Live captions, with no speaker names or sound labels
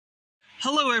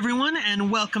Hello everyone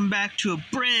and welcome back to a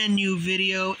brand new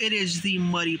video. It is the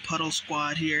Muddy Puddle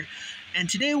Squad here, and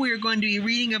today we are going to be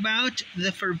reading about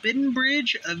the Forbidden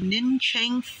Bridge of Nin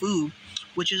Chang Fu,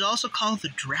 which is also called the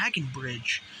Dragon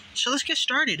Bridge. So let's get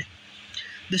started.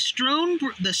 The stone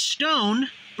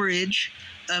bridge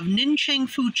of Nin Chang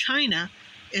Fu, China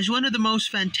is one of the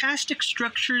most fantastic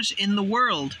structures in the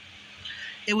world.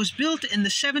 It was built in the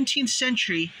 17th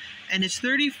century, and its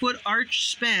 30-foot arch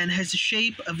span has the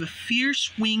shape of a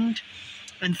fierce-winged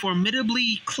and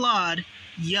formidably clawed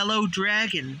yellow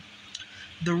dragon.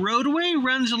 The roadway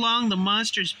runs along the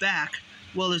monster's back,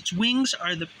 while its wings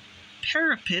are the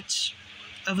parapets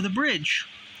of the bridge.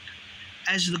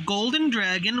 As the golden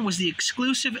dragon was the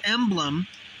exclusive emblem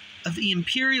of the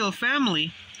imperial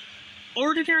family,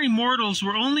 ordinary mortals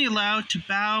were only allowed to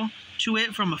bow to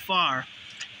it from afar.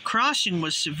 Crossing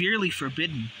was severely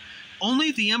forbidden.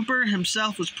 Only the emperor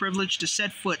himself was privileged to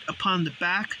set foot upon the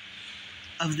back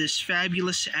of this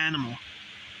fabulous animal.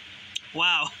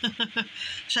 Wow.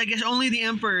 So I guess only the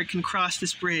emperor can cross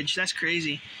this bridge. That's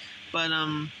crazy. But,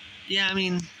 yeah, I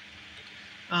mean,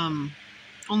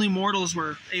 only mortals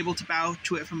were able to bow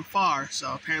to it from afar,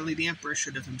 so apparently the emperor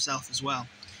should have himself as well.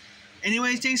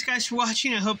 Anyways, thanks guys for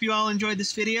watching. I hope you all enjoyed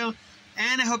this video,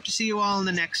 and I hope to see you all in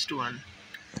the next one.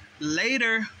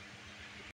 Later.